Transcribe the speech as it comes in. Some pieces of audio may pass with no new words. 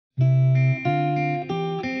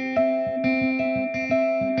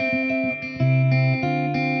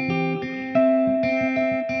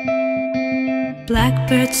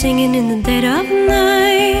Blackbird singing in the dead of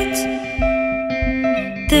night.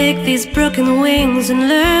 Take these broken wings and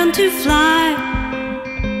learn to fly.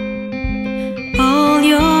 All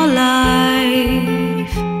your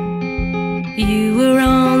life you were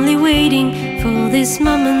only waiting for this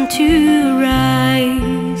moment to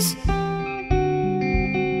rise.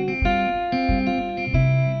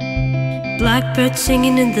 Blackbird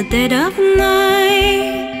singing in the dead of night.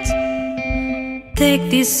 Take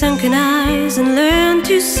these sunken eyes and learn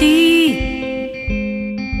to see.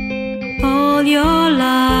 All your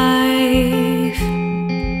life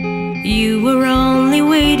you were only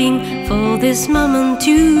waiting for this moment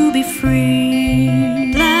to be free.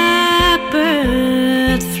 Blackbird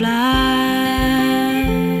fly,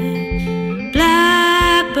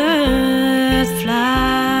 blackbird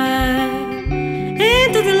fly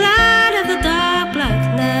into the light of the dark black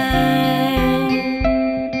night.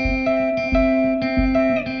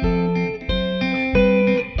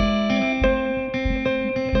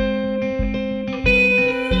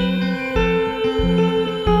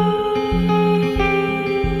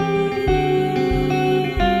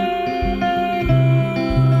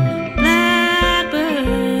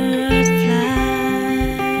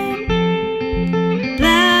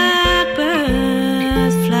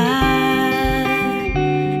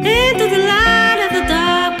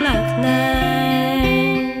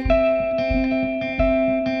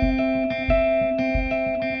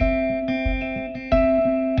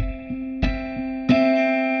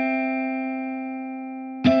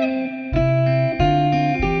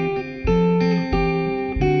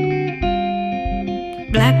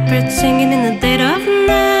 Blackbird singing in the dead of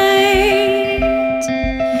night.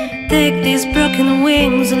 Take these broken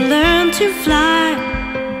wings and learn to fly.